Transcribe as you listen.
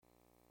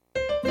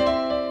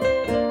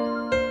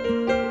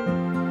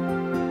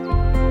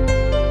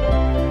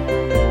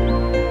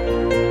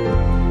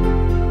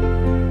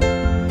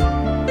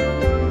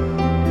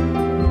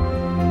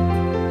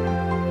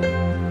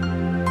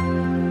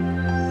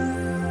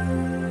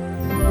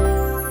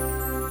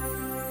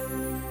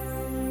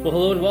Well,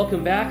 hello and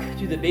welcome back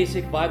to the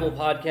Basic Bible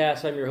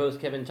Podcast. I'm your host,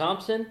 Kevin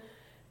Thompson,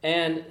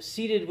 and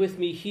seated with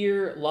me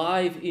here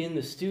live in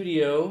the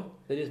studio,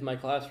 that is my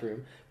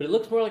classroom, but it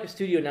looks more like a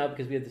studio now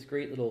because we have this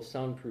great little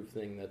soundproof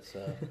thing that's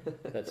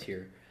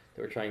here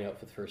that we're trying out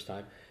for the first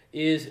time,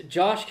 is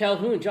Josh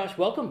Calhoun. Josh,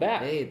 welcome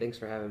back. Hey, thanks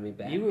for having me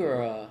back. You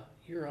were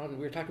we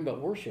were talking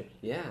about worship.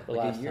 Yeah, the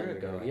like last a year time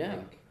ago, I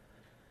think.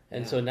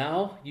 And so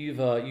now you've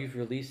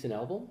released an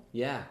album.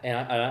 Yeah. And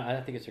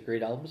I think it's a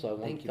great album, so I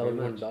want to tell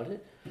everyone about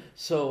it.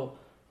 So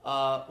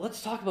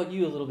let's talk about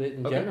you a little bit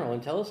in general,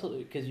 and tell us,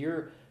 because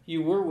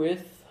you were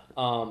with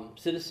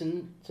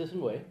Citizen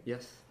Way.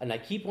 Yes. And I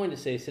keep wanting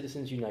to say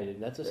Citizens United,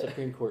 and that's a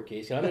Supreme Court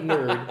case. And I'm a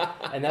nerd,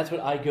 and that's what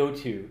I go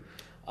to.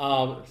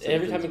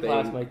 Every time in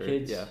class, my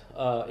kids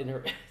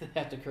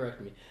have to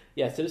correct me.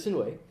 Yeah, Citizen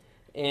Way.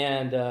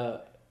 And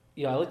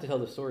I like to tell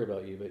the story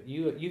about you, but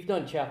you've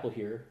done chapel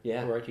here,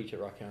 where I teach at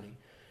Rock County.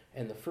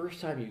 And the first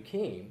time you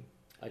came,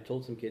 I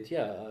told some kids,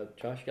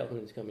 Josh Calhoun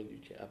is coming to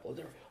chapel.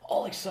 They're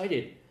all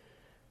excited.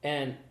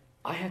 And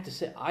I have to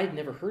say, I'd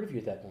never heard of you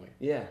at that point.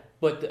 Yeah.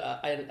 But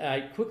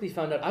I quickly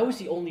found out I was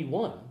the only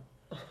one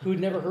who'd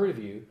never heard of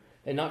you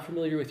and not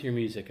familiar with your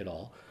music at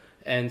all.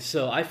 And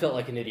so I felt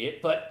like an idiot,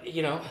 but,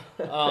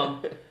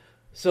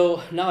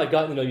 so now I've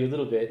gotten to know you a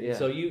little bit. Yeah.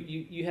 So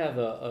you have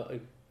a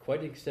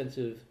quite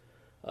extensive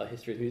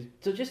history of music.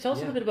 So just tell us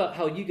a little bit about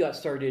how you got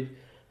started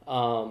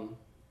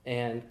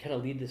and kind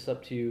of lead this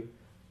up to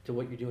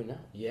what you're doing now.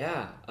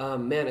 Yeah.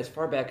 Man, as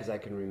far back as I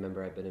can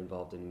remember, I've been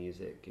involved in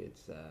music.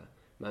 It's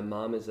my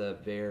mom is a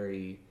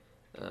very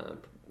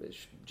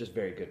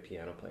good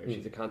piano player.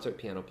 She's a concert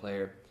piano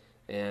player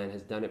and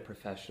has done it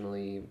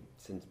professionally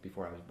since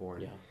before I was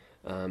born. Yeah.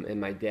 And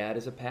my dad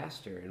is a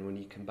pastor, and when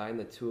you combine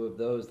the two of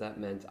those, that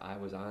meant I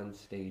was on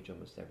stage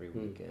almost every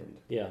weekend.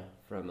 Yeah.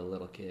 From a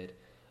little kid.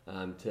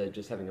 To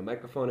just having a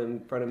microphone in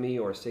front of me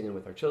or singing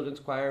with our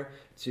children's choir,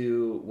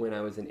 to when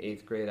I was in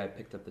 8th grade, I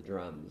picked up the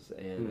drums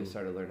and I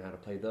started learning how to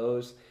play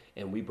those,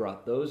 and we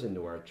brought those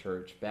into our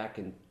church back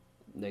in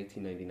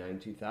 1999,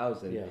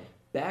 2000. Yeah.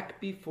 Back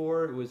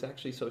before it was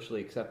actually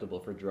socially acceptable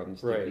for drums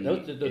to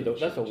be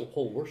that's a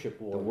whole worship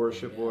war. The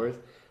worship wars.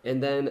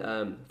 And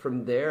then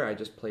from there, I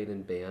just played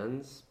in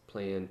bands,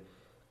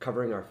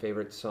 covering our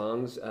favorite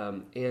songs.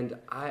 And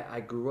I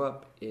grew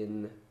up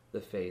in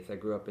the faith. I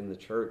grew up in the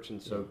church,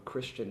 and so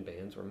Christian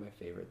bands were my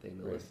favorite thing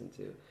to listen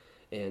to.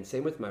 And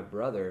same with my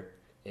brother,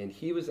 and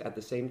he was, at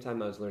the same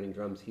time I was learning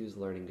drums, he was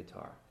learning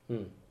guitar.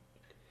 And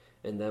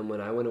then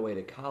when I went away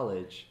to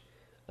college,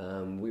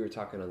 we were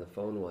talking on the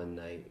phone one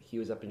night. He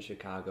was up in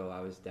Chicago, I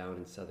was down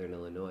in Southern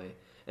Illinois,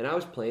 and I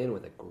was playing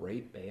with a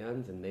great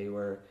band, and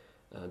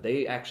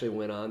they actually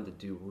went on to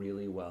do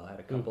really well.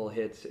 Had a couple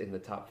hits in the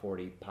top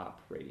 40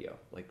 pop radio,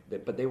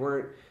 but they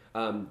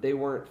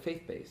weren't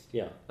faith-based,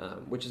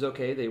 which is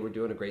okay. They were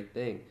doing a great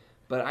thing,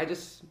 but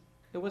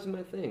it wasn't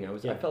my thing. I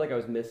felt like I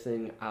was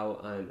missing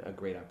out on a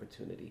great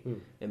opportunity.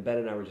 And Ben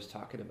and I were just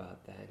talking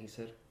about that, and he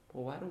said,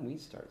 well, why don't we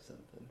start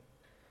something?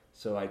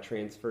 So I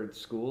transferred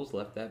schools,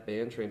 left that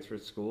band,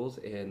 transferred schools,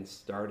 and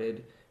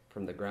started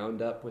from the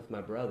ground up with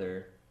my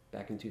brother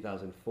back in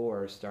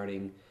 2004,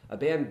 starting a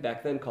band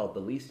back then called The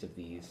Least of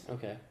These.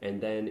 Okay.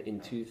 And then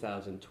in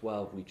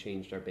 2012, we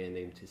changed our band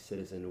name to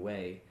Citizen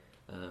Way,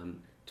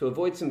 to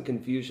avoid some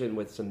confusion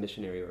with some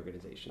missionary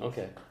organizations.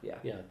 Okay. Yeah.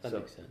 Yeah, that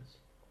makes sense.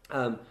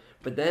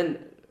 But then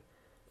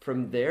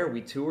from there,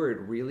 we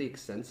toured really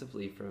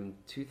extensively from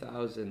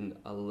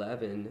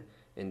 2011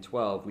 and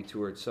 12. We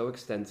toured so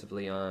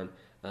extensively on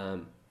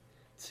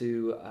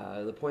to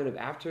the point of,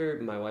 after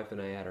my wife and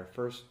I had our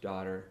first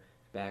daughter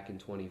back in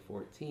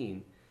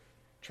 2014,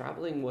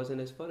 traveling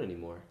wasn't as fun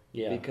anymore.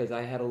 Yeah. Because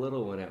I had a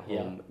little one at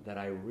home that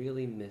I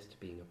really missed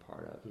being a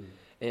part of.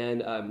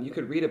 And you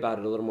could read about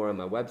it a little more on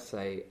my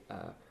website,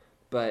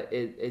 but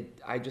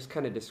I just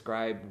kind of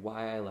described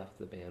why I left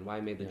the band, why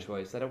I made the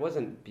choice. That it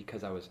wasn't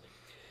because I was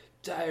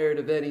tired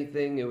of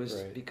anything, it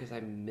was because I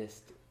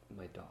missed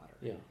my daughter.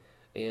 Yeah.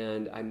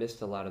 And I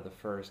missed a lot of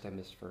I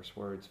missed first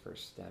words,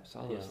 first steps,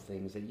 all those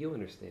things that you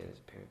understand as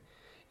a parent.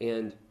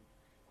 And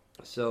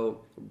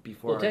so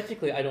before... Well,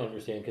 technically, I don't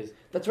understand, because...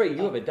 That's right,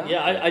 you have adopted.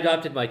 Yeah, I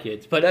adopted my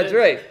kids. But that's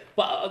right.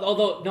 But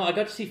although, no, I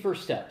got to see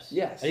first steps.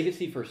 Yes. I did get to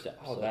see first steps.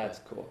 Oh, so that's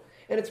cool.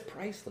 And it's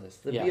priceless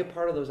to be a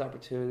part of those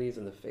opportunities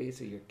in the face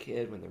of your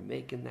kid when they're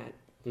making that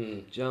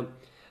jump.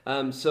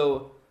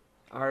 So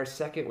our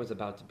second was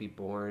about to be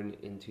born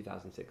in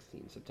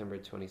 2016, September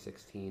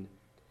 2016.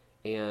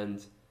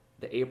 And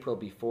the April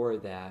before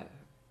that,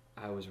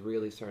 I was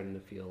really starting to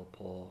feel a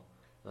pull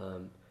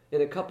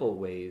in a couple of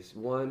ways.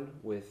 One,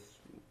 with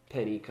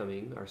Penny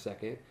coming, our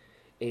second,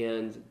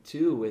 and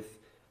two, with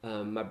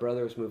my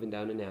brother was moving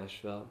down to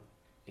Nashville,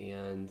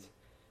 and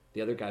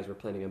the other guys were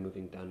planning on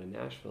moving down to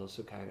Nashville,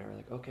 so kind of are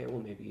like, okay,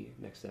 well, maybe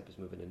next step is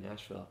moving to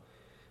Nashville.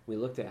 We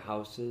looked at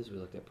houses, we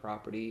looked at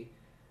property,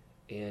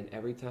 and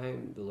every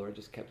time the Lord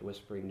just kept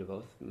whispering to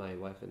both my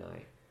wife and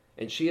I.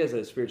 And she has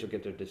a spiritual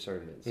gift of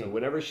discernment, so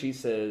whenever she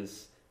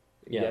says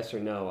yes or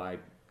no, I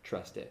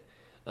trust it.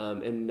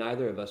 And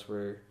neither of us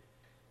were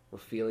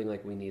feeling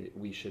like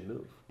we should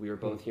move. We were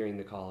both hearing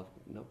the call of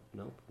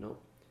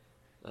nope.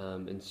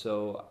 And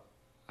so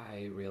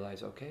I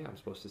realized, okay, I'm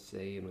supposed to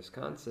stay in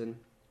Wisconsin.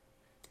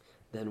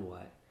 Then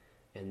what?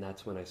 And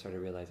that's when I started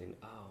realizing,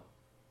 oh,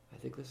 I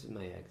think this is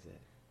my exit.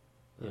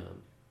 Yeah.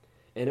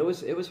 And it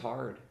was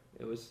hard.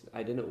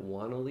 I didn't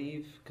want to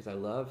leave because I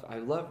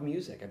love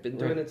music. I've been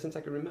doing it since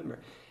I can remember,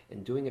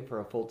 and doing it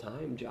for a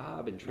full-time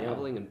job and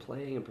traveling and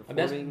playing and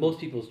performing. That's most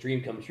people's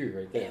dream come true,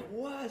 right there. It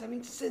was. I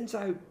mean, since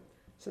I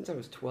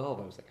was 12,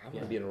 I was like, I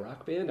want to be in a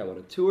rock band. I want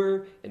to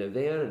tour in a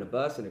van, in a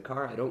bus, in a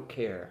car. I don't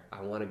care.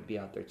 I want to be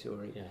out there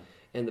touring. Yeah.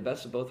 And the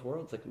best of both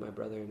worlds, like my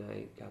brother and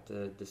I got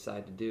to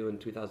decide to do in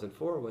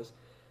 2004, was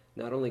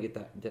not only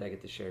did I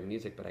get to share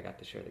music, but I got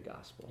to share the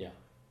gospel. Yeah.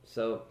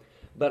 So,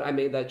 but I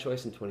made that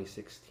choice in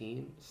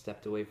 2016,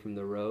 stepped away from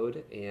the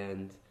road,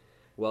 and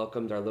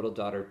welcomed our little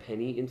daughter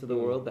Penny into the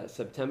world that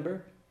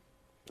September.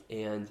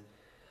 And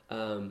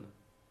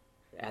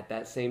at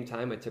that same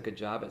time, I took a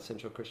job at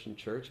Central Christian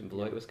Church in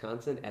Beloit,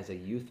 Wisconsin, as a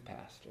youth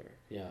pastor.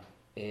 Yeah.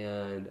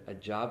 And a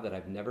job that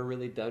I've never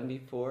really done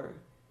before,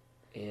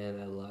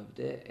 and I loved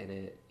it, and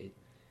it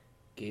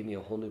gave me a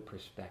whole new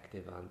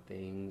perspective on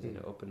things, and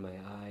it opened my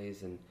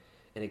eyes, and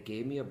it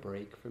gave me a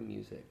break from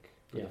music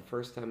for the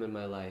first time in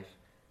my life,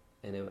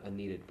 and a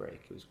needed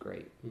break. It was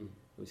great. It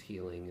was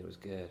healing. It was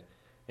good.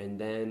 And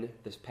then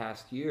this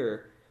past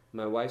year,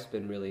 my wife's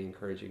been really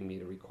encouraging me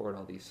to record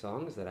all these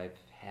songs that I've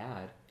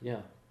had.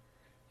 Yeah.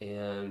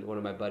 And one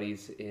of my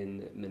buddies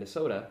in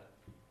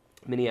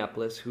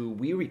Minneapolis, who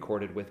we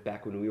recorded with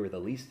back when we were the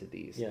least of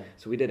these. Yeah.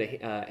 So we did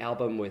a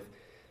album with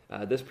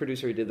this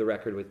producer who did the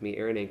record with me,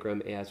 Aaron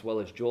Ankrum, as well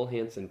as Joel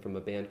Hansen from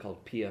a band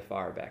called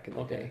PFR back in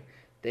the day.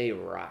 They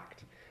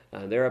rocked.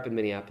 They're up in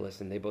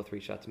Minneapolis, and they both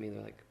reached out to me.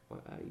 They're like,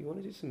 you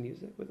want to do some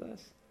music with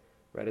us?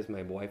 Right as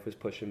my wife was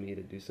pushing me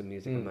to do some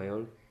music on my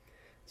own.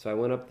 So I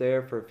went up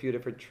there for a few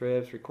different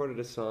trips, recorded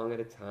a song at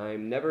a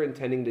time, never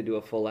intending to do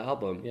a full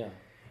album. Yeah.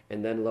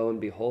 And then lo and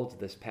behold,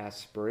 this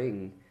past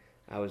spring,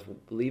 I was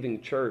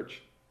leaving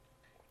church,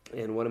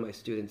 and one of my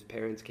students'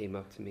 parents came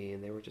up to me,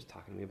 and they were just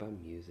talking to me about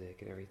music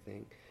and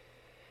everything.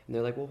 And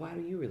they're like, well, why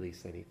don't you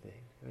release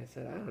anything? And I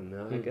said, I don't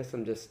know. I guess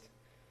I'm just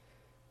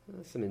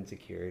some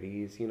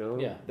insecurities, you know?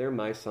 Yeah. They're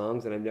my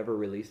songs, and I've never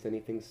released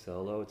anything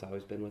solo. It's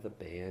always been with a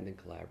band and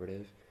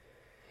collaborative.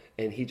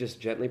 And he just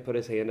gently put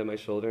his hand on my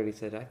shoulder, and he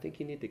said, I think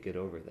you need to get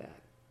over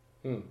that.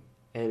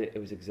 And it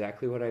was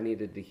exactly what I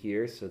needed to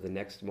hear. So the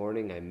next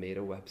morning, I made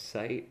a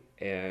website,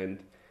 and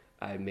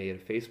I made a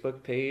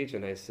Facebook page,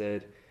 and I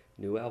said,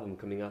 new album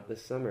coming out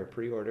this summer,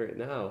 pre-order it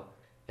now.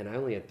 And I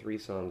only had 3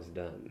 songs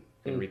done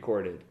and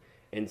recorded.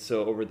 And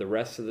so over the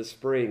rest of the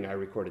spring, I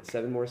recorded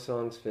 7 more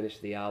songs,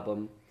 finished the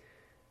album,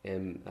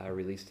 and I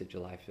released it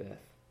July 5th.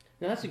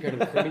 Now that's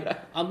incredible. For me,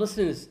 I'm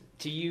listening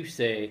to you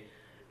say,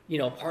 you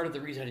know, part of the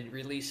reason I didn't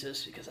release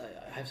this because I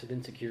have some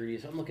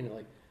insecurities. I'm looking at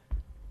like,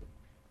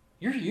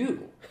 you're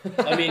you.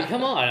 I mean,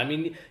 come on. I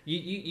mean,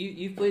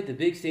 you've played the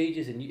big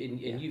stages, and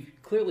you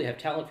clearly have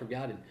talent from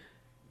God, and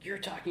you're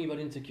talking about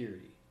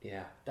insecurity.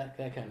 Yeah. That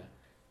kind of,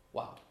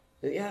 wow.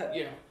 Yeah.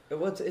 You know,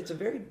 well, it's a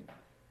very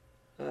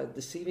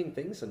deceiving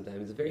thing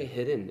sometimes. It's very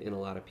hidden in a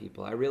lot of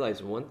people. I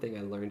realized one thing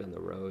I learned on the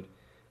road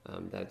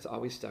that's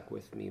always stuck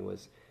with me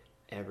was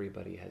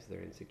everybody has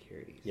their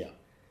insecurities. Yeah.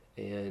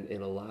 And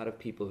a lot of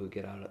people who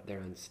get out there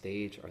on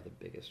stage are the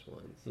biggest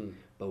ones.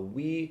 But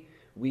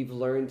we've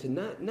learned to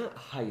not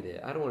hide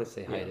it. I don't want to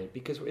say hide it,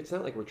 because it's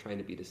not like we're trying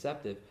to be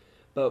deceptive,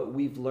 but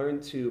we've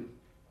learned to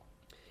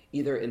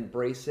either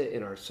embrace it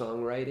in our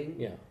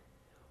songwriting,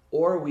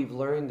 or we've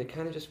learned to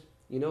kind of just,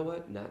 you know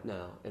what, not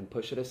now, and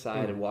push it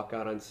aside and walk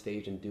out on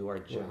stage and do our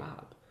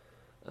job.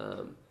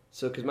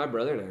 So, because my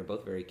brother and I are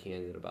both very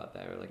candid about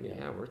that. We're like,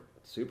 we're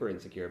super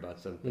insecure about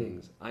some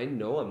things. I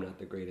know I'm not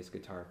the greatest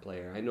guitar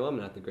player. I know I'm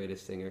not the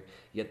greatest singer,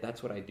 yet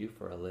that's what I do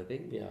for a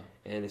living. Yeah.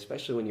 And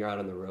especially when you're out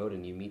on the road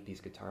and you meet these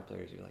guitar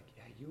players, you're like,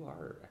 yeah, you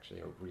are actually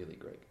a really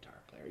great guitar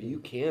player. You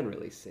can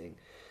really sing.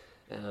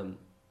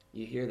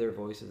 You hear their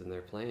voices and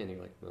they're playing,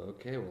 you're like,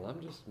 okay, well,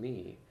 I'm just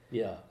me.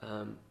 Yeah.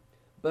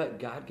 But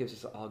God gives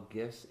us all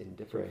gifts in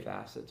different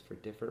facets for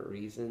different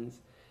reasons.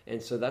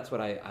 And so that's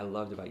what I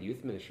loved about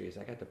youth ministry, is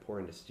I got to pour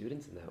into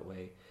students in that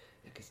way.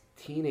 Because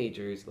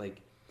teenagers,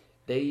 like,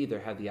 they either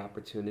have the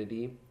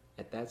opportunity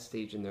at that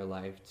stage in their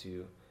life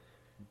to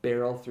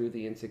barrel through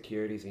the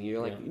insecurities, and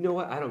you're like, you know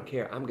what, I don't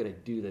care, I'm going to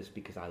do this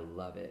because I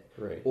love it.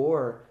 Right.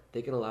 Or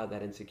they can allow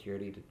that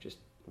insecurity to just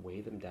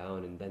weigh them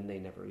down, and then they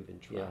never even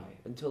try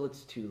until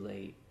it's too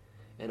late.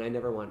 And I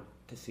never want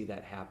to see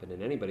that happen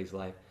in anybody's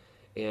life.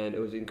 And it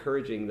was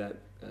encouraging that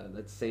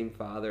that same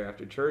father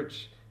after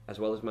church, as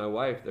well as my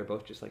wife, they're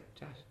both just like,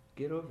 Josh,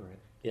 get over it.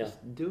 Yeah.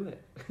 Just do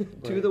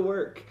it. Do the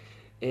work.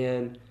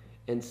 And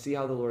see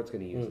how the Lord's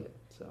going to use it.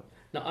 So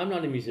now, I'm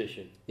not a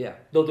musician. Yeah.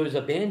 Though there's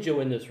a banjo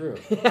in this room.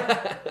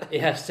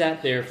 It has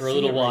sat there for a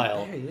little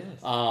while. There,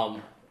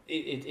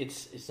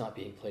 yes. It's not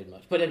being played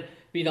much. But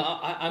you know,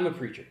 I'm a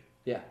preacher.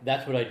 Yeah.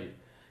 That's what I do.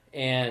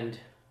 And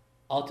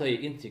I'll tell you,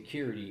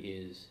 insecurity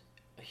is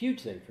a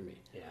huge thing for me.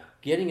 Yeah.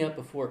 Getting up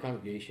before a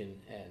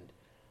congregation, and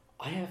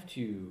I have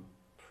to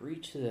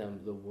preach to them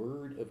the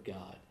Word of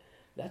God.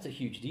 that's a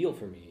huge deal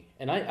for me.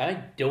 And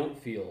I don't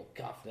feel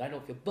confident. I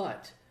don't feel,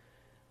 but,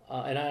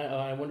 and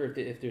I wonder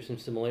if there's some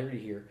similarity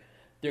here.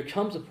 There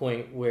comes a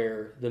point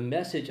where the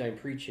message I'm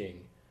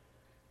preaching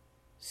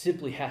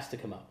simply has to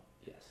come out.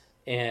 Yes.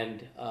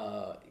 And,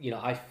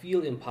 I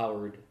feel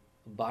empowered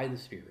by the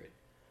Spirit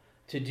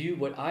to do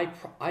what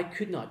I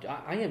could not do.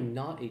 I am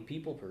not a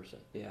people person.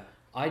 Yeah.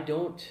 I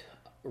don't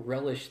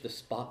relish the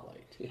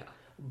spotlight. Yeah.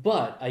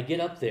 But I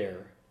get up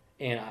there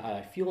and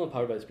I feel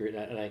empowered by the Spirit,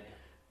 and I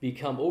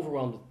become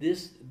overwhelmed.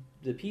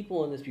 The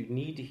people in this pew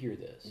need to hear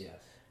this. Yes.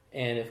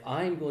 And if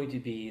I'm going to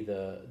be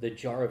the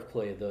jar of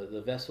clay,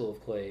 the vessel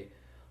of clay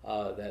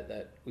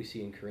that we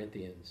see in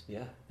Corinthians,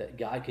 yeah, that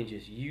God can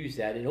just use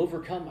that and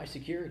overcome my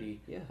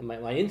security,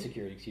 my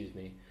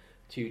insecurity,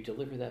 to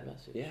deliver that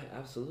message. Yeah,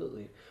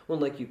 absolutely. Well,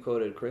 like you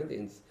quoted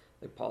Corinthians,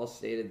 like Paul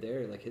stated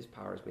there, like his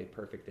power is made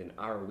perfect in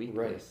our weakness.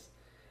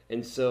 Right.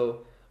 And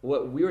so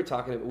what we were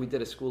talking about, we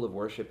did a school of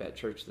worship at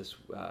church this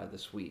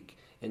week,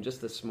 and just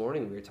this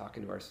morning we were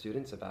talking to our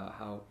students about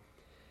how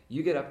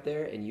you get up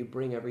there and you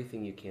bring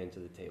everything you can to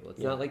the table. It's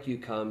not like you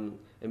come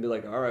and be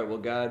like, all right, well,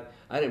 God,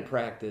 I didn't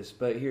practice,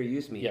 but here,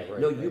 use me. Yeah, right,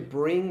 no, you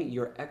bring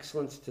your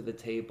excellence to the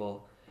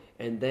table,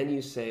 and then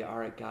you say, all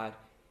right, God,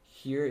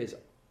 here is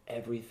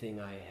everything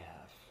I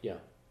have. Yeah.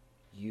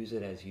 Use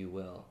it as you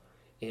will.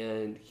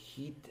 And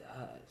he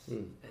does.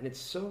 And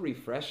it's so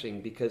refreshing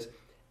because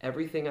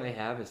everything I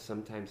have is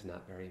sometimes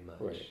not very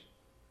much. Right.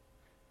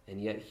 And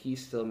yet he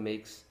still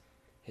makes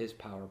his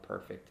power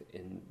perfect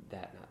in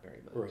that not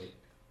very much. Right.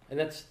 And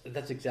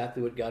that's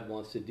exactly what God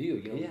wants to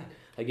do.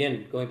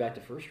 Again, going back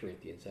to 1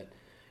 Corinthians, that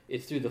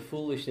it's through the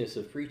foolishness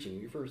of preaching.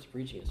 Your first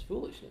preaching is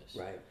foolishness.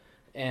 Right.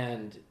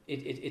 And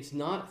it's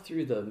not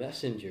through the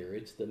messenger,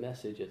 it's the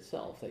message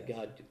itself that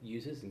God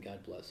uses and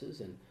God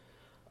blesses. And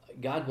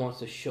God wants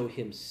to show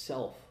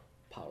himself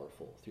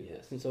powerful through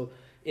this. And so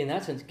in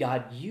that sense,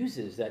 God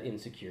uses that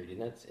insecurity.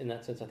 And in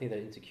that sense, I think that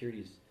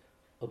insecurity is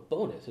a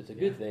bonus. It's a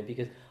good thing,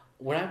 because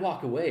when I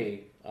walk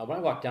away, when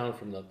I walk down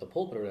from the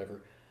pulpit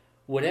or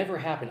whatever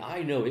happened,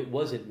 I know it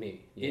wasn't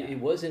me. Yeah. It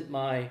wasn't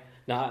my...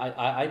 Now,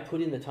 I put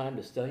in the time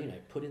to study, and I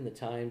put in the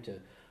time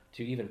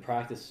to even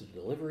practice the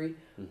delivery,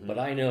 but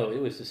I know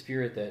it was the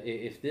Spirit that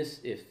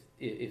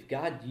if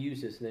God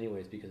used this in any way,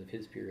 it's because of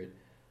his Spirit.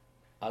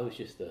 I was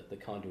just the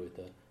conduit,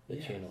 the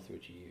channel through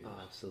which he used. Oh,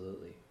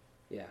 absolutely.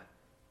 Yeah.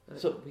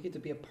 So we get to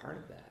be a part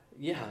of that.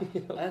 Yeah.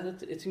 It's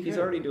incredible. He's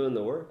already doing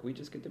the work. We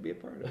just get to be a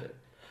part of it.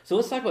 So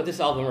let's talk about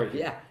this album right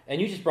here. Yeah. And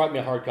you just brought me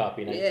a hard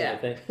copy. And I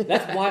think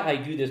that's why I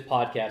do this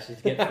podcast, is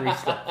to get free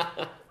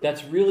stuff.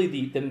 That's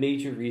really the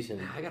major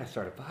reason. I got to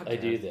start a podcast. I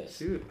do this.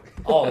 Shoot.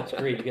 Oh, it's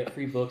great. You get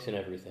free books and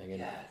everything.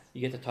 And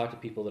you get to talk to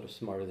people that are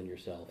smarter than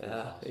yourself.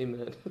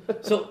 Amen.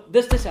 So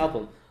this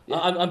album,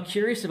 I'm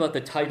curious about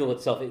the title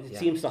itself. It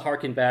seems to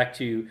harken back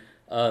to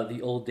the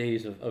old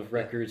days of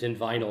records and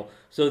vinyl.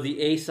 So the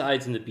A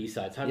sides and the B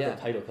sides. How did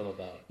the title come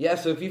about? Yeah.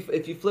 So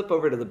if you flip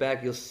over to the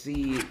back, you'll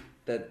see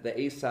that the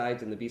A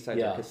sides and the B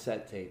sides are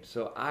cassette tapes.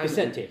 So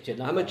cassette tapes.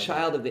 I'm a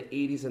child of the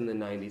 80s and the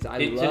 90s.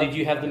 So did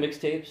you have the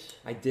mixtapes?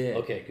 I did.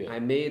 Okay, good. I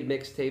made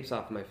mixtapes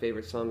off of my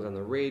favorite songs on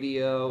the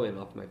radio and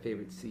off of my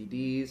favorite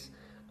CDs.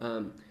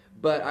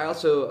 But I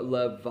also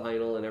love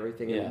vinyl and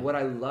everything. Yeah. And what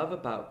I love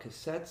about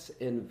cassettes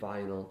and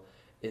vinyl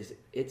is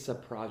it's a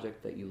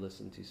project that you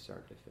listen to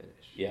start to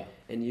finish. Yeah.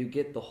 And you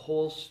get the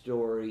whole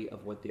story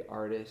of what the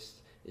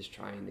artist is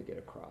trying to get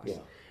across. Yeah.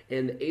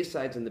 And the A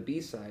sides and the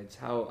B sides,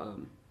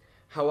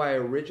 how I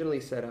originally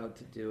set out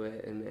to do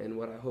it, and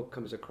what I hope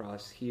comes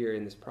across here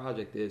in this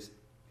project is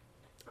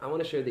I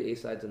want to share the A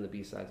sides and the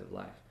B sides of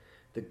life.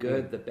 The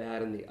good, the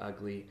bad, and the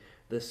ugly.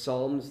 The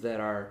psalms that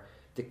are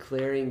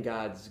declaring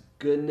God's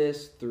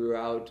goodness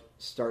throughout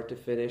start to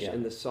finish,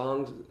 and the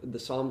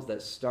psalms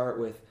that start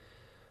with,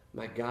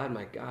 my God,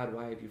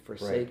 why have you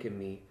forsaken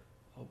me?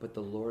 Oh, but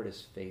the Lord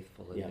is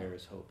faithful, and there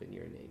is hope in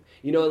your name.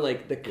 You know,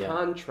 like the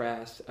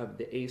contrast of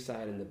the A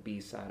side and the B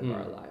side of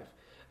our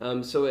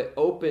life. So it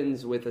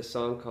opens with a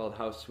song called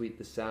How Sweet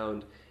the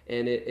Sound,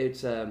 and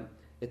it's a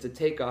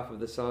takeoff of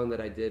the song that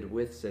I did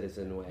with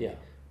Citizen Way. Yeah.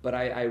 But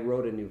I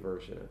wrote a new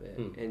version of it,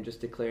 and just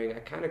declaring, I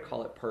kind of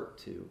call it part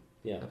 2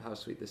 of How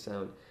Sweet the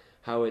Sound.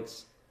 How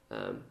it's,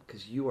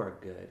 because you are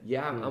good.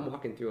 Yeah, I'm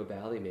walking through a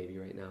valley maybe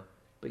right now,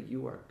 but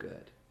you are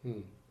good.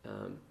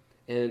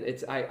 And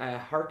it's I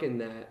hearken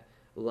that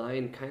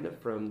line kind of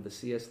from the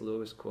C.S.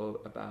 Lewis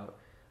quote about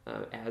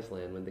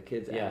Aslan. When the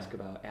kids ask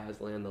about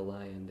Aslan the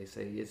lion, they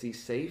say, is he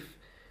safe?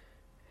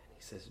 And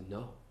he says,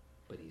 no,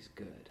 but he's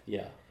good.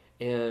 Yeah.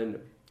 And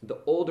the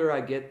older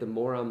I get, the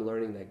more I'm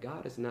learning that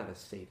God is not a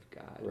safe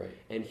God. Right.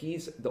 And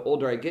the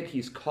older I get,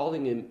 he's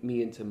calling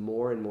me into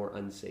more and more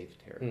unsafe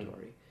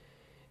territory.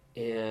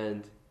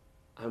 And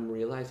I'm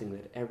realizing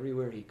that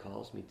everywhere he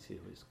calls me to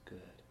is good.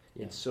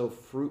 Yeah. It's so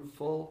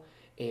fruitful,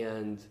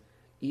 and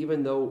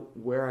even though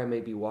where I may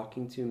be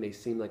walking to may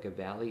seem like a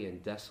valley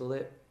and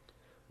desolate,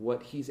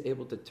 what he's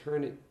able to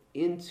turn it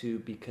into,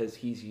 because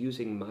he's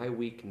using my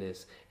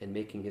weakness and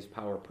making his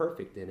power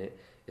perfect in it,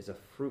 is a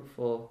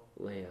fruitful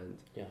land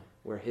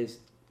where his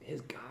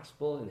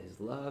gospel and his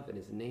love and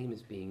his name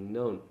is being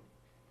known.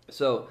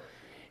 So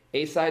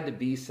A side to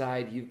B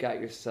side, you've got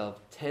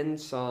yourself 10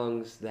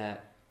 songs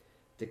that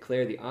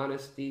declare the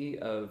honesty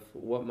of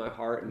what my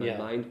heart and my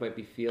mind might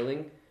be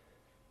feeling,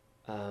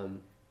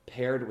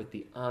 paired with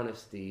the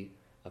honesty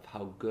of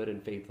how good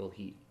and faithful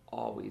he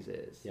always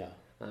is. Yeah.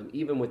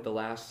 Even with the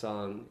last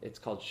song, it's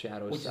called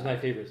Shadow Side. Which is my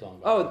favorite song.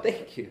 Oh,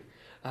 thank you.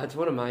 It's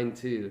one of mine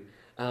too.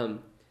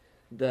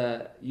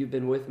 You've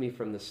been with me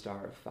from the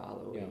start,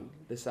 following.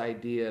 Yeah. This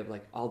idea of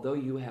like, although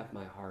you have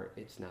my heart,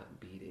 it's not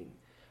beating.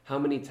 How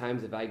many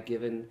times have I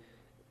given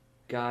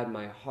God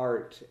my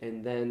heart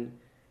and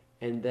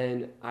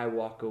then I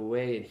walk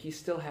away and he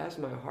still has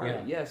my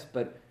heart? Yes,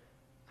 but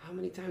how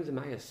many times am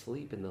I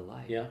asleep in the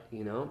light? Yeah.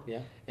 You know? Yeah.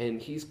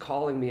 And he's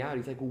calling me out.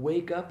 He's like,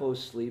 wake up, O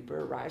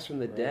sleeper, rise from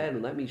the dead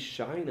and let me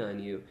shine on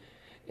you.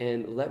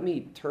 And let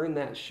me turn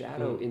that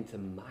shadow into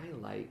my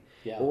light.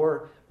 Yeah.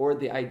 Or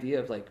the idea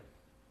of like,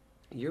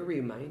 you're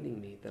reminding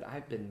me that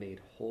I've been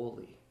made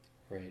holy.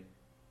 Right.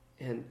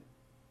 And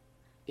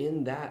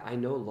in that, I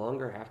no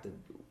longer have to,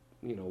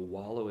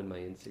 wallow in my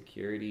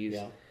insecurities.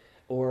 Yeah.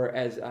 Or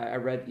as I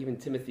read, even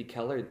Timothy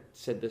Keller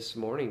said this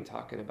morning,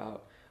 talking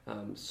about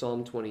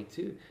Psalm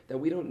 22, that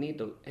we don't need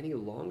to any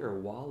longer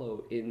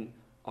wallow in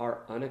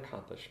our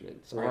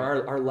unaccomplishments or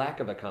our lack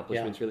of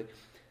accomplishments, really.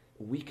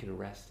 We can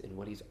rest in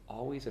what he's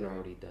always and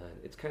already done.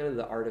 It's kind of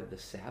the art of the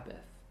Sabbath.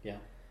 Yeah.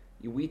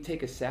 We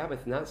take a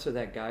Sabbath not so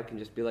that God can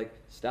just be like,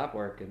 stop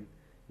working.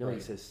 No, he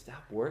says,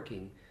 stop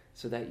working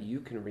so that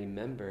you can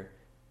remember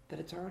that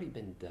it's already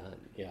been done.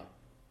 Yeah.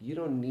 You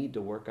don't need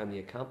to work on the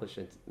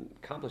accomplishments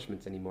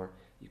anymore.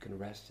 You can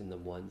rest in the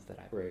ones that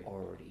I've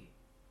already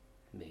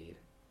made,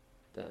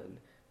 done.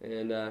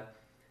 And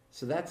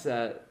so that's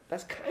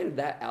kind of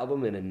that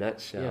album in a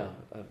nutshell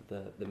of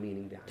the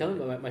meaning behind it. Tell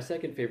me about my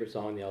second favorite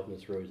song on the album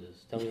is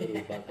Roses. Tell me a little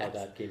about how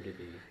that came to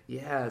be.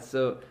 Yeah,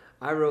 so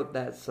I wrote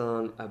that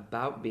song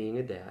about being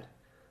a dad.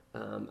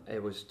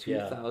 It was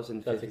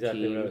 2015. That's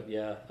exactly right.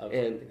 Yeah, I was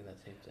thinking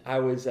that same thing. I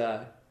was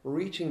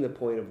reaching the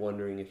point of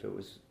wondering if it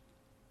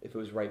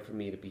was right for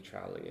me to be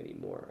traveling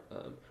anymore.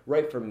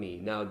 Right for me.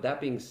 Now,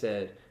 that being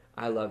said,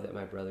 I love that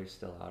my brother's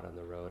still out on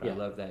the road. Yeah. I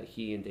love that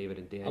he and David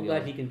and Daniel. I'm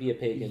glad he can be a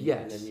pagan.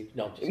 Yes. And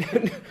then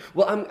just...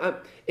 Well,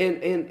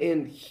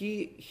 and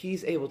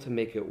he's able to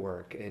make it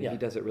work, and he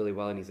does it really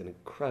well, and he's an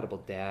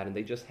incredible dad, and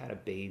they just had a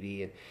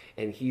baby,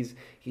 and he's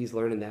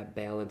learning that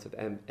balance of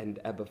and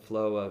ebb and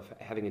flow of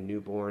having a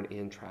newborn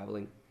and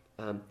traveling,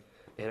 and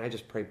I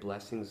just pray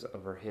blessings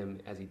over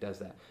him as he does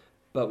that.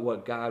 But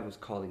what God was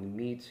calling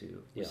me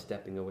to was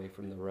stepping away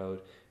from the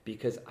road,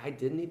 because I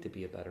did need to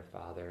be a better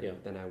father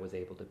than I was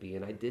able to be,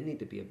 and I did need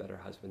to be a better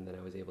husband than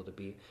I was able to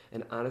be.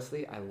 And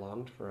honestly, I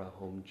longed for a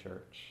home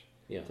church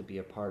to be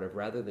a part of,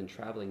 rather than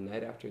traveling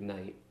night after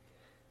night,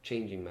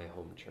 changing my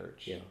home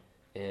church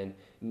and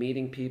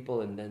meeting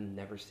people and then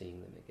never seeing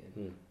them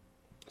again.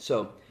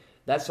 So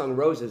that song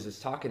Roses is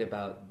talking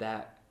about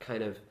that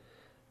kind of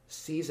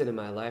season in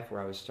my life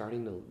where I was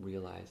starting to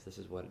realize this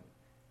is what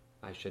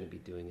I shouldn't be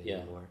doing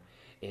anymore.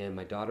 And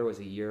my daughter was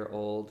a year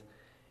old,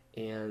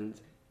 and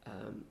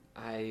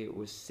I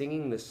was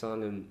singing this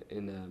song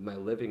in my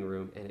living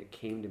room, and it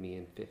came to me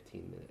in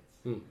 15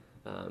 minutes.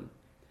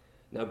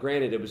 Now,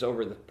 granted, it was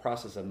over the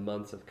process of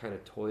months of kind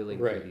of toiling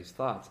through these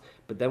thoughts.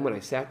 But then when I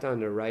sat down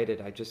to write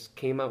it, I just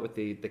came out with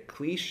the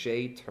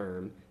cliche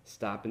term,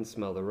 stop and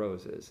smell the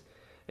roses.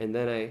 And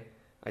then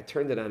I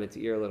turned it on its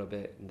ear a little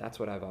bit, and that's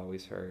what I've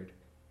always heard.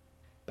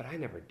 But I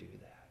never do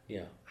that.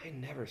 Yeah. I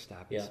never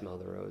stop and smell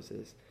the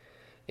roses.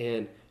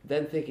 And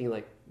then thinking,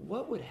 like,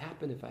 what would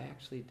happen if I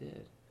actually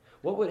did?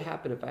 What would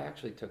happen if I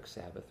actually took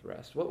Sabbath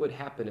rest? What would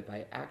happen if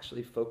I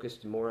actually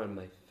focused more on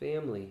my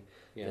family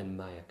than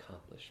my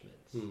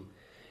accomplishments?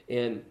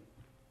 And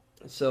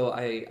so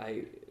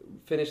I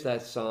finished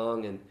that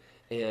song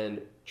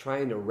and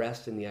trying to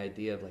rest in the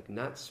idea of like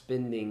not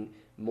spending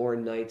more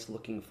nights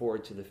looking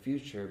forward to the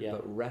future,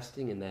 but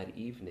resting in that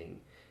evening.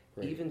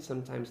 Even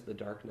sometimes the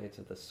dark nights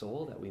of the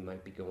soul that we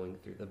might be going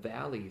through, the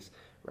valleys,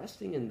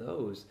 resting in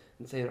those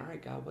and saying, all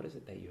right, God, what is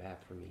it that you have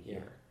for me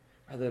here?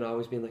 Rather than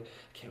always being like,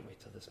 I can't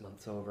wait till this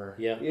month's over.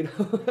 Yeah. You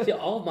know? See,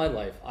 all of my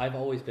life, I've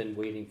always been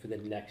waiting for the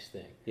next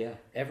thing. Yeah.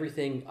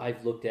 Everything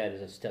I've looked at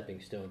is a stepping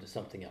stone to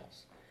something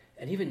else.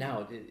 And even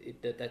now,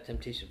 that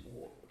temptation,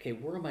 okay,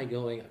 where am I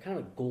going? I'm kind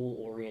of a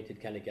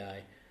goal-oriented kind of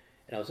guy.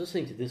 And I was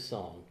listening to this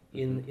song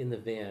in the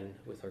van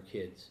with our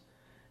kids,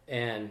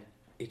 and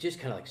it just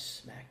kind of like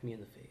smacked me in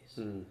the face.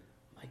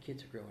 My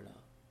kids are growing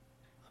up.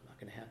 I'm not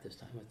going to have this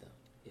time with them.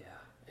 Yeah.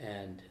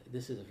 And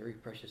this is a very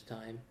precious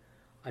time.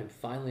 I'm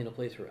finally in a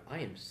place where I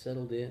am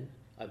settled in.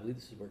 I believe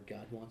this is where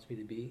God wants me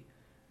to be.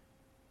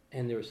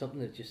 And there was something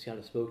that just kind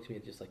of spoke to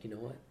me. Just like, you know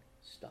what?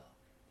 Stop.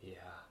 Yeah.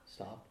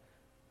 Stop.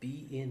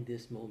 Be in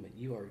this moment.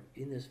 You are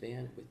in this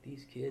van with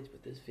these kids,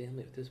 with this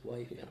family, with this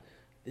wife. Yeah. And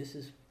this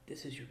is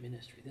your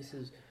ministry.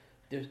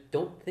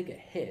 Don't think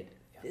ahead.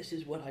 Yeah. This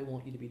is what I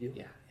want you to be doing.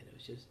 Yeah. And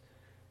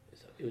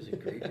it was a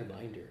great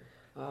reminder.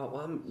 Oh,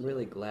 well, I'm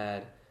really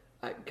glad,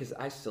 because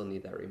I still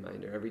need that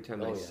reminder every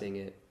time I sing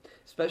it,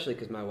 especially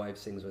because my wife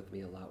sings with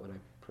me a lot when I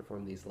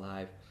perform these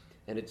live.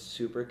 And it's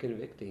super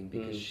convicting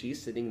because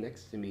she's sitting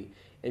next to me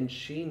and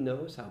she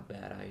knows how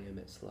bad I am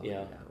at slowing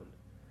down.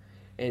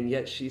 And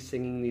yet she's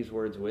singing these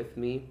words with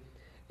me.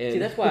 And see,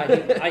 that's why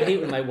I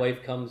hate when my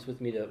wife comes with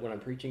me when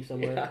I'm preaching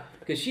somewhere,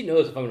 because she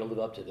knows if I'm going to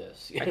live up to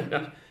this. You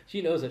know?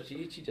 She knows that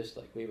she just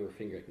like wave her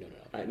finger like, no.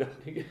 I know.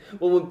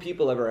 Well, when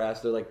people ever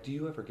ask, they're like, do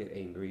you ever get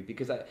angry?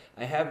 Because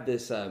I have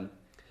this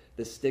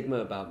stigma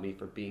about me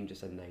for being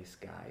just a nice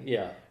guy.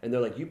 Yeah. And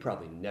they're like, you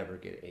probably never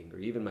get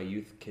angry. Even my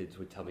youth kids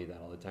would tell me that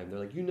all the time. They're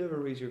like, you never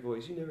raise your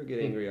voice. You never get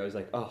angry. I was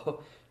like,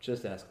 oh,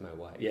 just ask my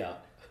wife. Yeah.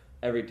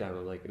 Every time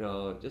I'm like,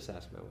 no, just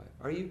ask my wife.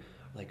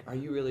 Are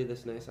you really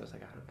this nice? I was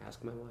like, I don't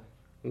ask my wife.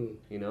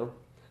 You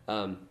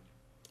know?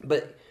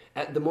 But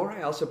the more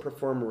I also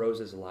perform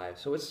Roses live,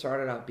 so it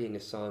started out being a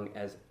song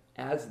as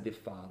the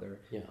father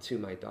to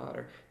my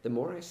daughter. The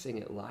more I sing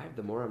it live,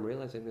 the more I'm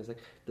realizing there's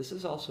like, this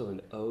is also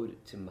an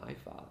ode to my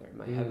father,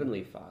 my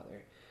heavenly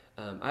father.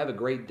 I have a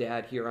great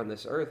dad here on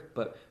this earth,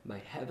 but my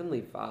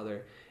heavenly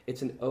father,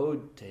 it's an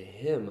ode to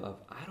him of,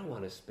 I don't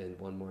want to spend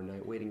one more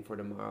night waiting for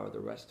tomorrow or the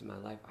rest of my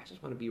life. I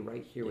just want to be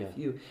right here with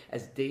you.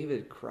 As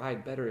David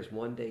cried, better is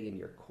one day in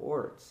your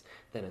courts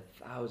than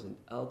 1,000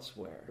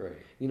 elsewhere. Right.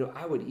 You know,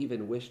 I would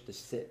even wish to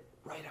sit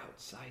right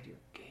outside your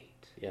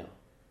gate. Yeah.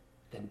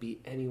 Than be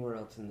anywhere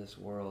else in this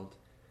world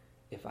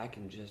if I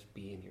can just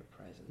be in your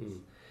presence.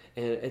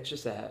 And it's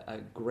just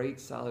a great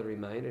solid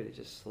reminder to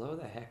just slow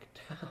the heck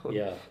down.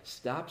 Yeah.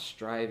 Stop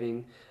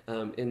striving.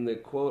 In the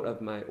quote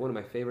of one of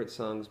my favorite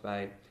songs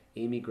by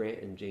Amy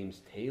Grant and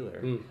James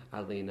Taylor,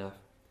 oddly enough,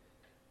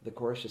 the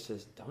chorus just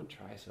says, don't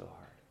try so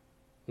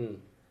hard.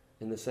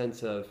 In the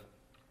sense of,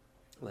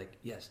 like,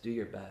 yes, do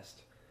your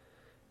best,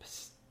 but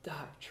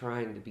stop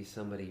trying to be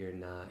somebody you're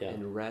not,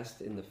 and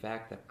rest in the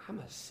fact that I'm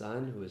a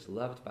son who is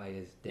loved by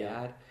his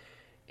dad.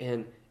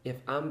 And if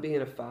I'm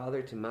being a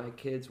father to my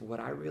kids,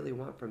 what I really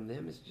want from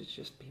them is to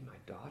just be my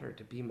daughter,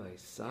 to be my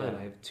son.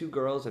 I have 2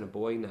 girls and a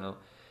boy now.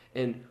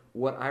 And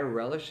what I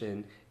relish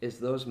in is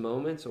those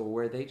moments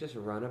where they just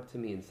run up to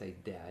me and say,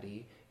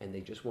 Daddy, and they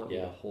just want me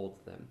to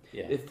hold them.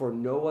 If for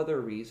no other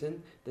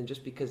reason than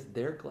just because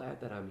they're glad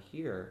that I'm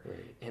here.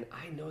 Right. And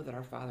I know that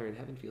our Father in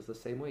heaven feels the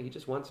same way. He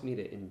just wants me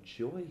to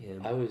enjoy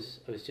him. I was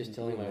just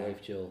telling my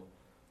wife, Jill,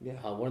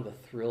 one of the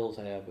thrills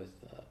I have with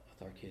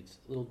our kids,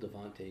 little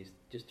Devontae's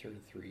just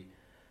turned 3.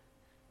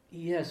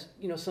 He has,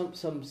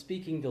 some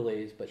speaking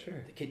delays, but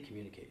the kid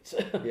communicates.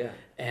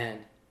 And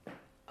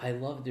I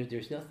love,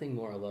 there's nothing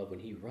more I love when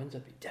he runs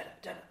up,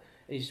 and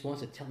he just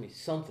wants to tell me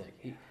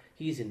something.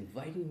 He's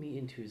inviting me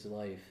into his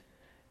life,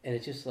 and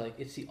it's just like,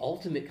 it's the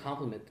ultimate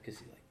compliment, because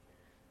he's like,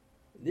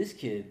 this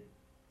kid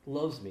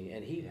loves me,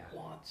 and he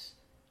wants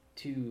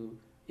to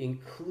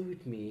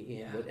include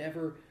me in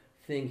whatever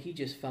thing he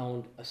just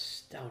found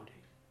astounding.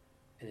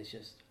 And it's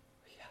just,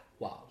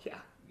 wow. Yeah.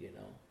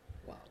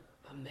 Wow.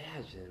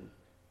 Imagine.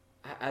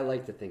 I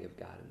like to think of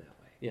God in that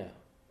way. Yeah.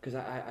 Because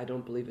I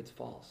don't believe it's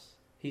false.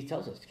 He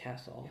tells us to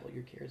cast all what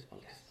your cares upon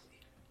us.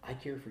 I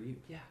care for you.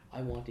 Yeah.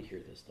 I want to hear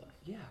this stuff.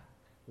 Yeah.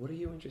 What are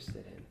you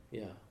interested in?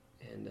 Yeah.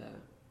 And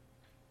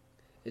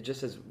it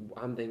just says,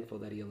 I'm thankful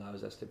that he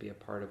allows us to be a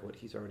part of what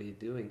he's already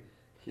doing.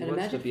 He and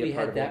wants imagine to be if we a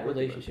part had of that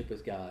relationship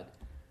with God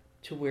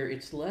to where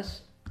it's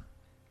less,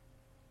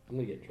 I'm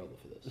going to get in trouble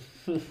for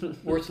this,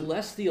 where it's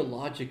less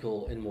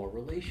theological and more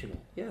relational.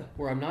 Yeah.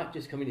 Where I'm not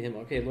just coming to him,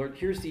 okay, Lord,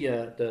 here's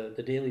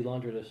the daily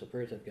laundry list of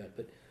prayers I've got,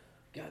 but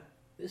God,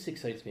 this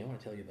excites me. I want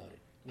to tell you about it.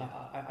 Yeah.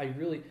 I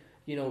really,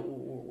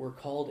 we're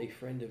called a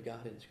friend of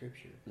God in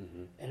Scripture.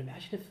 And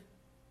imagine if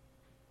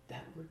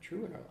that were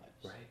true in our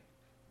lives.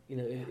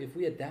 Right. If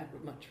we had that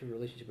much of a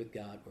relationship with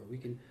God where we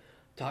can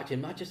talk to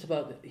him, not just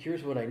about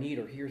here's what I need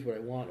or here's what I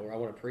want or I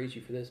want to praise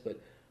you for this, but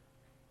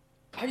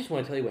I just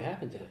want to tell you what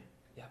happened today.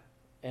 Yeah.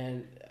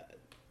 And,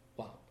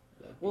 wow.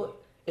 Well,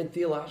 and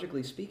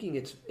theologically speaking,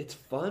 it's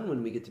fun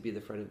when we get to be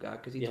the friend of God,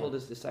 because he told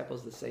his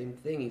disciples the same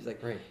thing. He's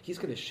like, he's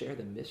going to share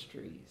the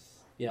mysteries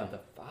of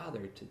the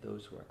Father to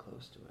those who are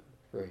close to him.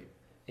 Right.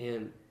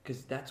 And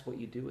because that's what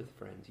you do with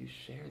friends. You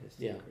share the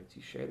secrets.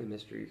 You share the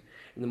mysteries.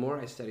 And the more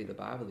I study the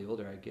Bible, the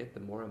older I get, the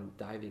more I'm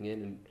diving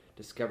in and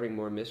discovering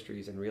more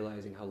mysteries and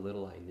realizing how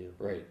little I knew.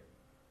 Right.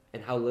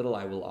 And how little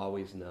I will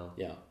always know.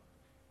 Yeah.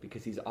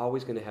 Because he's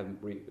always going to have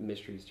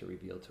mysteries to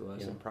reveal to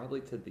us, and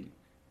probably to the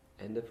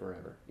end of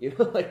forever.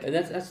 And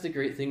that's the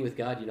great thing with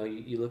God.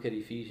 You look at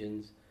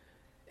Ephesians,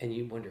 and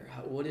you wonder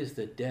what is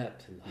the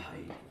depth and the height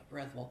and the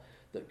breadth. Well,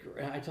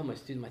 I tell my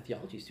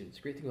theology students,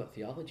 the great thing about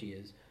theology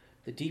is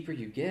the deeper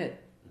you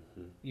get,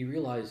 you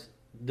realize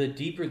the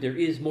deeper there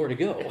is more to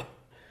go.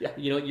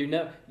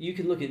 You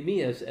can look at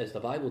me as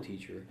the Bible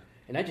teacher,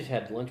 and I just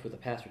had lunch with a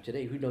pastor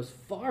today who knows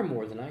far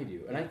more than I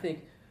do. And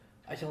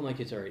I tell my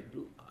kids, all right,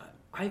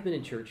 I've been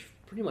in church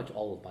pretty much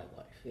all of my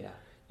life. Yeah.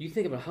 You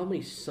think about how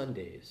many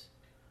Sundays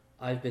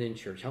I've been in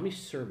church, how many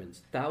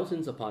sermons,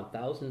 thousands upon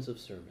thousands of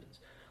sermons.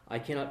 I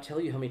cannot tell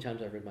you how many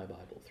times I've read my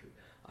Bible through.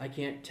 I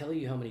can't tell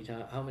you how many,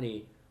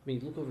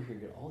 look over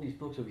here, all these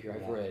books over here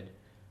I've read.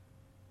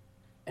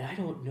 And I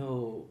don't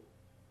know,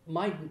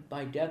 my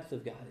depth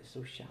of God is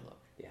so shallow.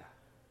 Yeah.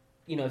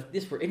 If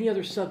this were any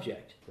other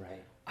subject,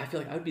 I feel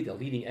like I would be the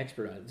leading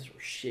expert on this, or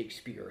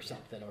Shakespeare or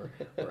something, or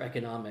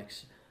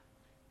economics.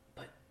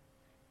 But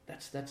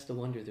that's the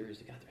wonder there is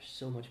to God. There's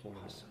so much more.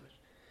 Oh, so much.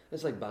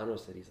 It's like Bono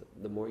said.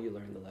 The more you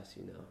learn, the less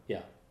you know.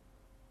 Yeah.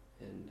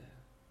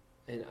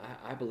 And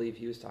I believe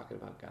he was talking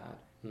about God.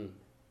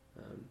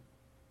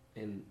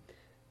 And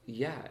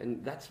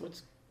that's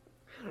what's,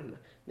 I don't know,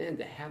 man,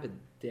 to have a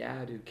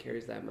dad who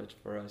cares that much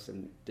for us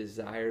and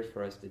desires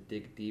for us to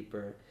dig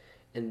deeper,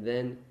 and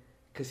then,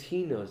 because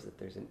he knows that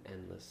there's an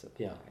endless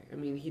supply. Yeah. I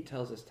mean, he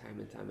tells us time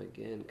and time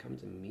again, come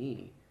to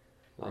me,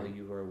 all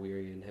you who are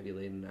weary and heavy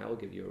laden, and I will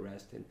give you a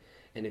rest.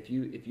 And if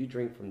you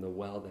drink from the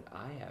well that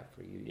I have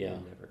for you,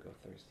 you'll never go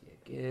thirsty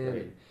again.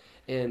 Right.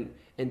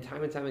 And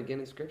time again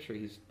in Scripture,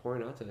 he's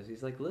pouring out to us.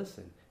 He's like,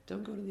 listen,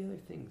 don't go to the other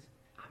things.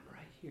 I'm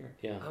right here.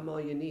 Yeah. I'm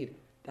all you need.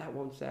 That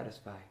won't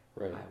satisfy.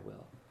 Right. I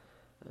will.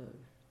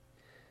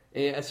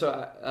 And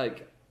so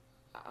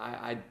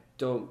I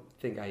don't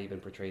think I even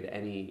portrayed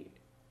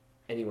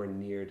anywhere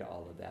near to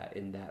all of that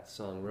in that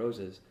song,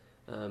 Roses.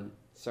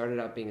 Started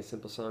out being a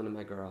simple song to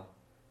my girl,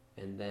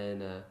 and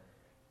then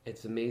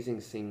it's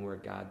amazing seeing where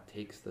God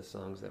takes the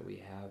songs that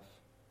we have,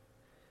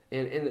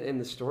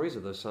 and the stories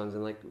of those songs.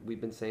 And like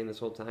we've been saying this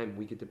whole time,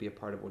 we get to be a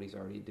part of what He's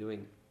already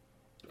doing.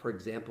 For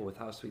example, with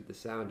How Sweet the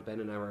Sound, Ben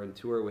and I were on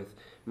tour with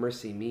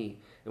Mercy Me,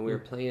 and we were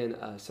playing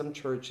some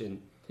church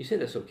in. You say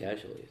that so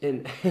casually.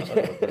 And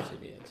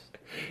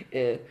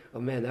oh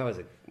man, that was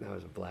a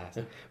blast.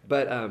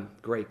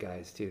 But great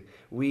guys too.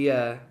 We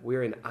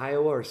were in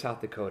Iowa or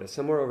South Dakota,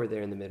 somewhere over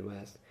there in the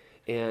Midwest,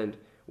 and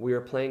we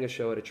were playing a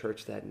show at a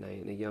church that night.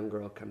 And a young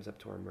girl comes up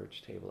to our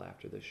merch table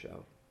after the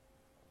show,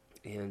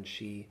 and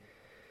she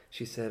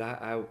said,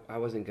 "I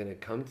wasn't gonna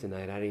come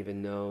tonight. I didn't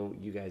even know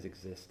you guys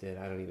existed.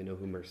 I don't even know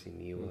who Mercy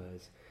Me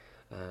was."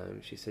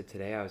 She said,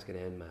 "Today I was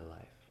gonna end my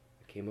life.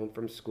 I came home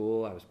from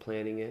school. I was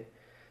planning it.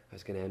 I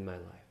was going to end my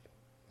life."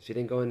 She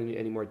didn't go into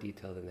any more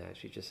detail than that.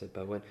 She just said,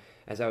 but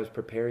as I was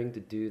preparing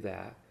to do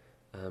that,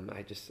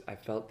 I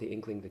felt the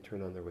inkling to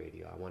turn on the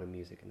radio. I wanted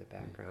music in the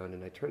background,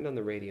 and I turned on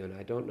the radio, and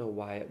I don't know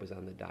why it was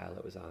on the dial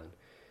it was on,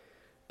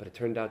 but it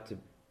turned out to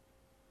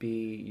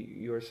be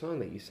your song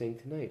that you sang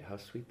tonight, How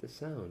Sweet the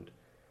Sound.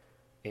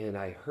 And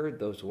I heard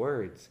those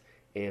words,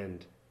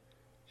 and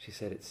she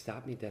said, it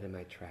stopped me dead in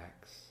my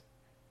tracks.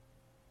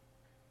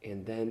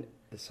 And then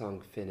the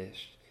song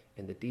finished,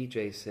 and the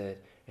DJ said,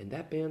 and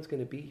that band's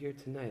going to be here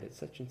tonight at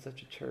such and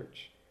such a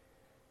church.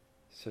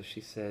 So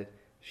she said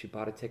she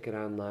bought a ticket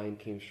online,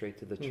 came straight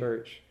to the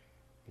church,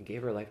 and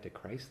gave her life to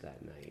Christ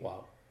that night.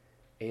 Wow.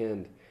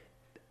 And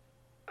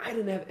I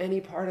didn't have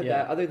any part of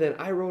that other than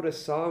I wrote a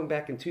song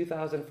back in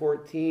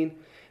 2014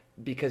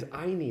 because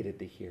I needed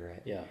to hear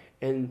it. Yeah.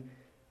 And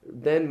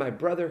then my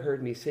brother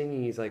heard me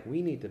singing. He's like,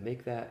 we need to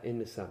make that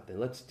into something.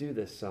 Let's do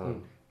this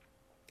song.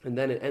 And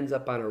then it ends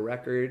up on a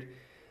record,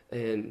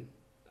 and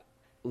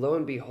lo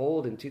and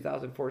behold, in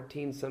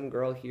 2014, some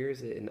girl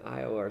hears it in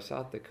Iowa or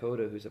South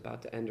Dakota who's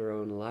about to end her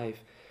own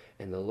life,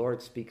 and the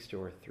Lord speaks to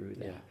her through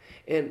that.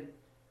 Yeah. And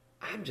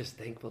I'm just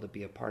thankful to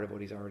be a part of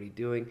what He's already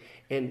doing,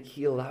 and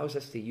He allows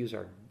us to use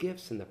our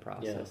gifts in the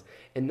process.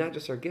 And not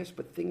just our gifts,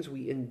 but things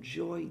we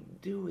enjoy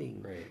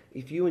doing. Right.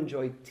 If you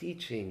enjoy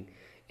teaching,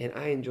 and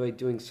I enjoy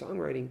doing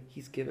songwriting,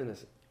 He's given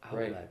us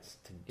outlets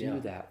to do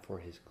that for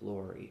His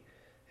glory.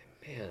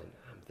 And man,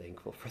 I'm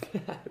thankful for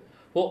that.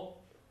 Well,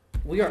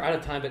 we are out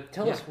of time, but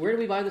tell us, where do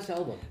we buy this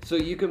album? So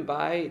you can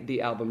buy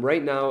the album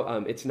right now.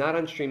 It's not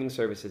on streaming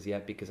services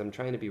yet because I'm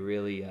trying to be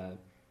really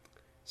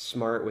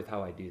smart with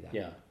how I do that.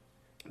 Yeah.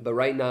 But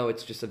right now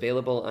it's just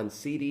available on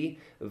CD,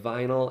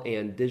 vinyl,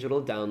 and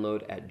digital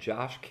download at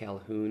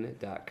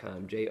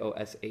joshcalhoun.com,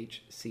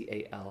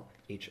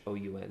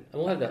 JoshCalhoun. And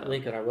we'll have that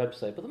link on our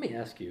website. But let me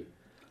ask you,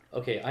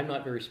 okay, I'm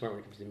not very smart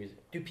when it comes to music.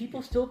 Do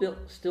people still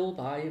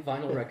buy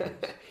vinyl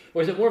records?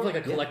 Or is it more of like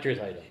a collector's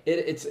item?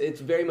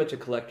 It's very much a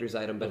collector's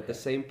item, but at the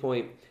same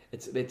point,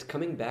 it's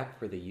coming back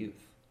for the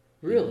youth.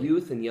 Really? The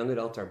youth and young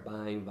adults are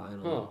buying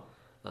vinyl.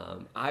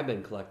 I've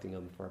been collecting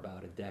them for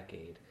about a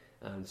decade,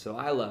 so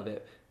I love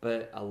it.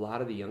 But a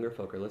lot of the younger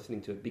folk are listening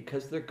to it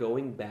because they're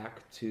going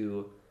back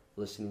to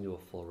listening to a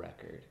full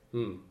record.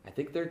 I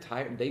think they're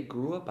tired. They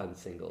grew up on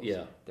singles.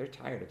 Yeah. They're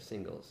tired of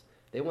singles.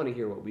 They want to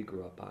hear what we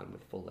grew up on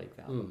with full-length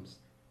albums.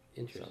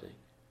 Interesting.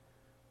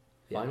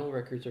 So, vinyl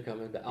records are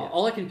coming back.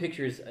 All I can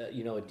picture is a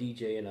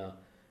DJ in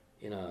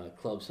a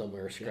club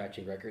somewhere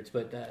scratching records,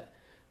 but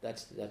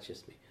that's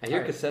just me. I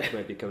hear cassettes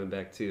might be coming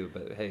back too,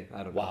 but hey,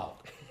 I don't know. Wow.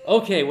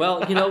 Okay, well,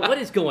 what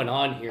is going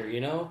on here?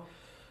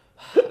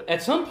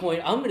 At some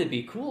point, I'm going to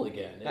be cool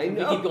again. I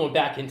know. We keep going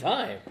back in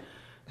time.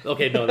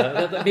 Okay, no,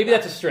 maybe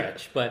that's a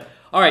stretch, but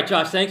all right,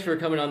 Josh, thanks for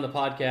coming on the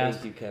podcast.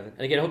 Thank you, Kevin.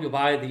 And again, I hope you'll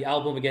buy the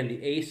album, again,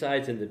 the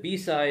A-sides and the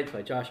B-sides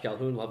by Josh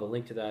Calhoun. We'll have a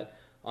link to that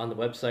on the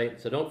website.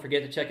 So don't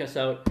forget to check us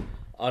out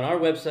on our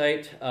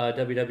website,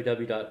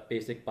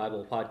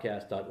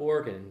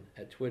 www.basicbiblepodcast.org, and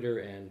at Twitter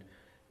and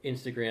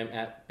Instagram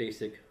at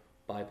Basic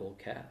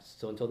Biblecast.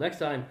 So until next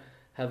time,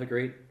 have a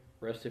great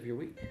rest of your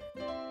week.